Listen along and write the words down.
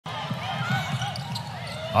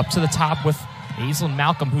Up to the top with Aislin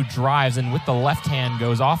Malcolm, who drives and with the left hand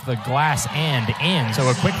goes off the glass and in. So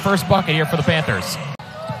a quick first bucket here for the Panthers.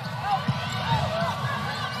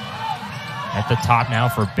 At the top now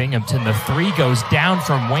for Binghamton. The three goes down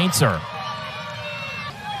from Wanzer.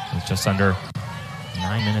 With just under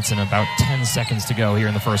 9 minutes and about 10 seconds to go here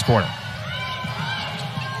in the first quarter.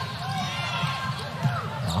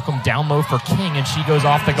 Malcolm down low for King, and she goes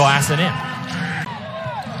off the glass and in.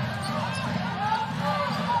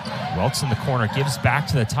 Welts in the corner, gives back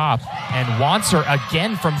to the top, and Wanzer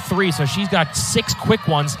again from three, so she's got 6 quick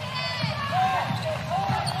ones.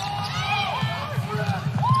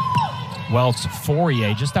 Welts,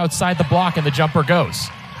 Fourier just outside the block, and the jumper goes.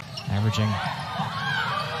 Averaging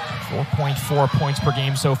 4.4 points per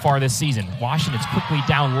game so far this season. Washington's quickly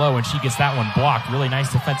down low, and she gets that one blocked. Really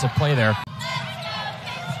nice defensive play there.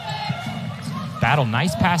 Battle,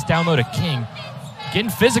 nice pass down low to King. Getting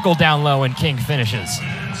physical down low, and King finishes.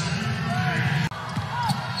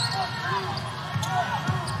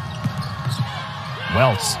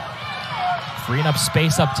 Welts, freeing up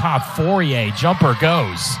space up top. Fourier, jumper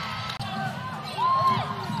goes.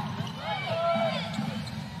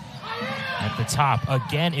 At the top,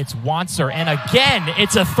 again, it's Wanzer, and again,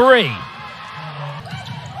 it's a three.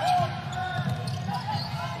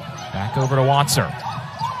 Back over to Wanzer.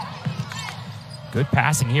 Good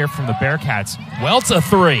passing here from the Bearcats. Welts a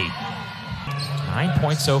three. 9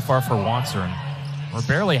 points so far for Wanzer, and we're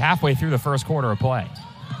barely halfway through the first quarter of play.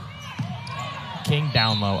 King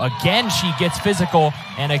down low. Again, she gets physical,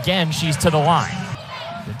 and again, she's to the line.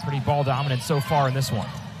 Been pretty ball dominant so far in this one.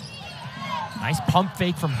 Nice pump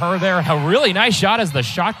fake from her there, and a really nice shot as the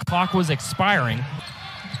shot clock was expiring.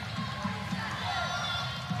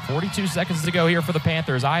 42 seconds to go here for the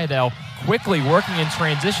Panthers. Iredell quickly working in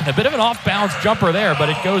transition. A bit of an off-balance jumper there, but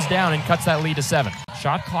it goes down and cuts that lead to 7.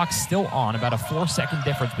 Shot clock still on, about a 4-second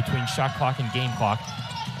difference between shot clock and game clock.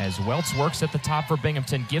 As Welts works at the top for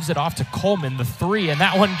Binghamton, gives it off to Coleman, the three, and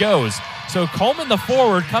that one goes. So Coleman, the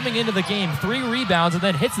forward, coming into the game, 3 rebounds and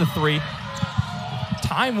then hits the three.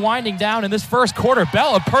 Time winding down in this first quarter.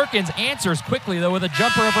 Bella Perkins answers quickly, though, with a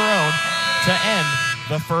jumper of her own to end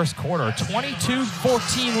the first quarter.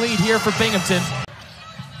 22-14 lead here for Binghamton.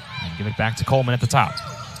 And give it back to Coleman at the top.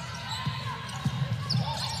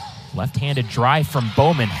 Left-handed drive from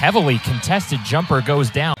Bowman. Heavily contested jumper goes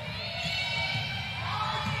down.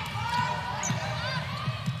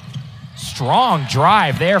 Strong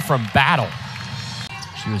drive there from Battle.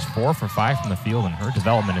 She was 4 for 5 from the field, and her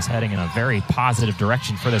development is heading in a very positive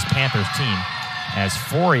direction for this Panthers team as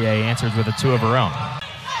Fourier answers with a 2 of her own.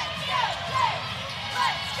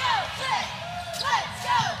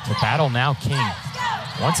 The Battle now King.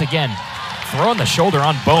 Once again, throwing the shoulder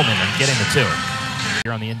on Bowman and getting the 2.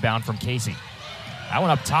 Here on the inbound from Casey. That one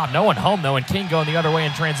up top, no one home though, and King going the other way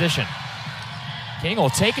in transition. King will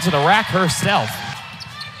take it to the rack herself.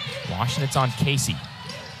 Washington's on Casey.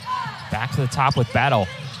 Back to the top with Battle.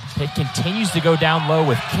 Pitt continues to go down low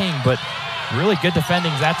with King, but really good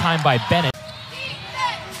defending that time by Bennett.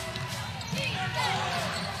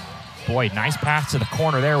 Boy, nice pass to the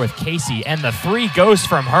corner there with Casey, and the 3 goes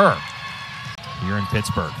from her here in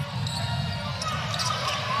Pittsburgh.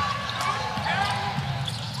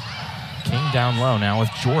 King down low now with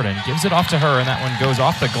Jordan. Gives it off to her, and that one goes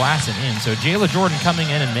off the glass and in. So Jayla Jordan coming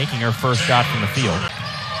in and making her first shot from the field.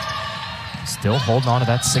 Still holding on to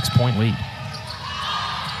that 6-point lead.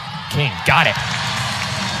 King got it.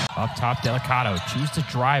 Up top, Delicato. Choose to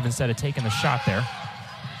drive instead of taking the shot there.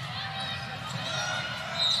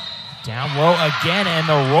 Down low again, and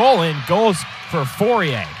the roll-in goes for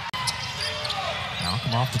Fourier.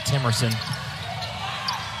 Malcolm off to Timerson.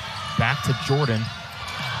 Back to Jordan.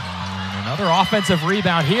 And another offensive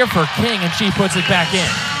rebound here for King, and she puts it back in.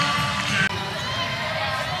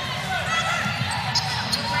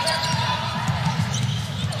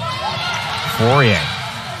 Fourier.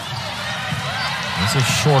 This is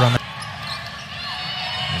short on that.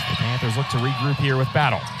 As the Panthers look to regroup here with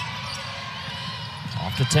Battle.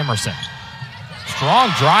 Off to Timerson.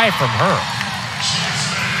 Strong drive from her.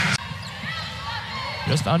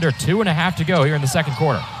 Just under 2.5 to go here in the second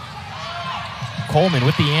quarter. Coleman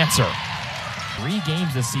with the answer. 3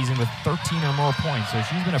 games this season with 13 or more points, so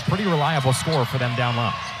she's been a pretty reliable scorer for them down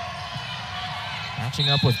low. Matching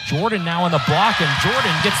up with Jordan now on the block, and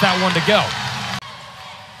Jordan gets that one to go.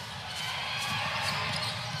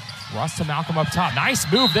 Russ to Malcolm up top. Nice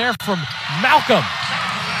move there from Malcolm.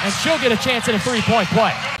 And she'll get a chance at a 3-point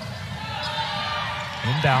play.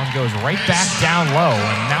 Inbound goes right back down low,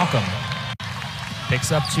 and Malcolm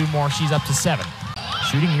picks up 2 more. She's up to 7.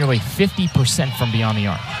 Shooting nearly 50% from beyond the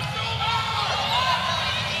arc.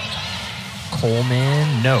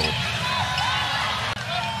 Coleman, no.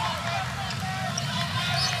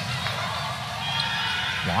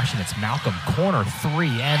 Washington's Malcolm, corner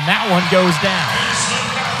three, and that one goes down.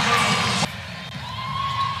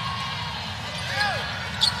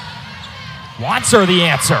 Wanzer the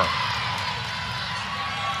answer.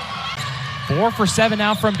 4 for 7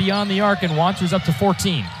 now from beyond the arc, and Wanzer's up to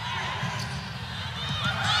 14.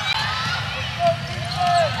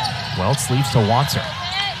 Welts leaves to Wanzer.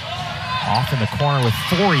 Off in the corner with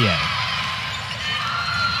Fourier.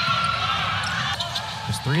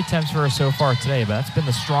 Just 3 attempts for her so far today, but that's been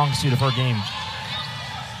the strong suit of her game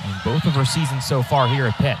in both of her seasons so far here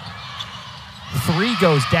at Pitt. 3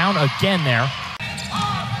 goes down again there.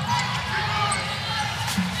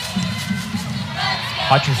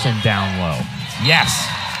 Hutcherson down low. Yes.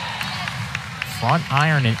 Front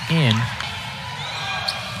iron and in.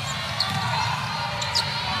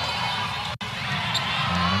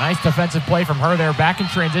 And a nice defensive play from her there. Back in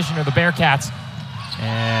transition to the Bearcats.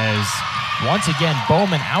 As once again,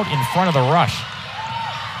 Bowman out in front of the rush.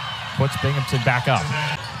 Puts Binghamton back up.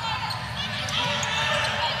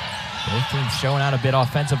 Both teams showing out a bit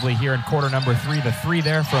offensively here in quarter number 3. The 3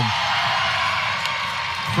 there from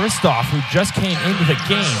Kristoff, who just came into the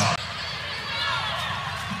game.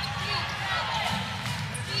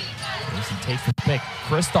 Mason takes the pick.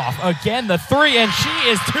 Kristoff again, the 3, and she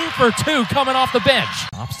is 2 for 2 coming off the bench.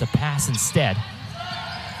 Opts to pass instead.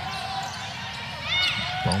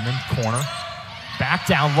 Bowman, corner. Back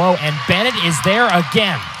down low, and Bennett is there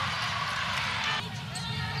again.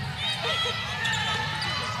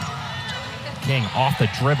 King off the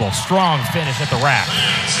dribble. Strong finish at the rack.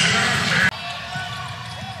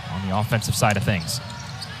 On the offensive side of things.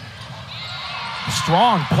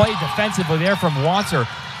 Strong play defensively there from Wanzer.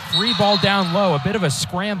 3 ball down low, a bit of a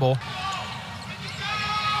scramble.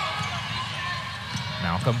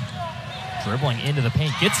 Malcolm dribbling into the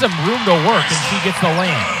paint, gets some room to work, and she gets the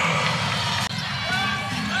lay-in.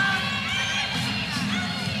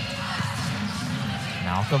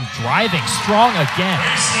 Malcolm driving strong again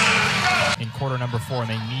in quarter number 4, and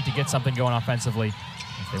they need to get something going offensively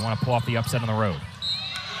if they want to pull off the upset on the road.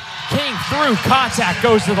 King through contact,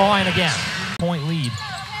 goes to the line again. Point lead.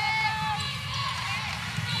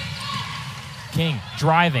 King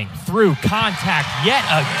driving through contact yet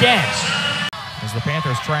again as the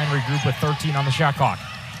Panthers try and regroup with 13 on the shot clock.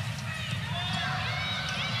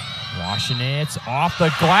 Washington's off the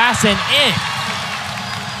glass and in.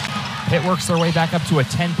 Pitt works their way back up to a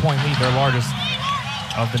 10-point lead, their largest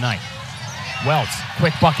of the night. Welts,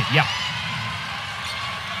 quick bucket, yep.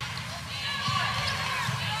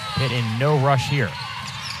 Pitt in no rush here.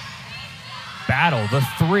 Battle, the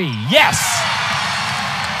 3, yes!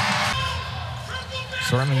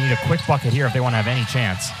 Certainly need a quick bucket here if they want to have any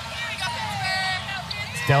chance.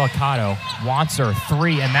 It's Delicato, Wanzer,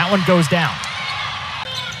 3, and that one goes down.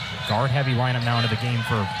 Guard-heavy lineup now into the game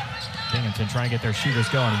for Binghamton, trying to get their shooters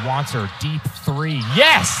going. Wanzer, deep 3,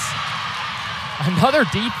 yes! Another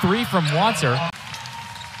deep 3 from Wanzer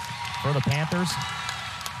for the Panthers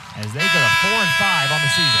as they go to 4-5 on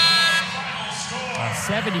the season. A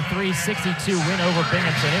 73-62 win over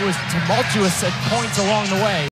Binghamton. It was tumultuous at points along the way.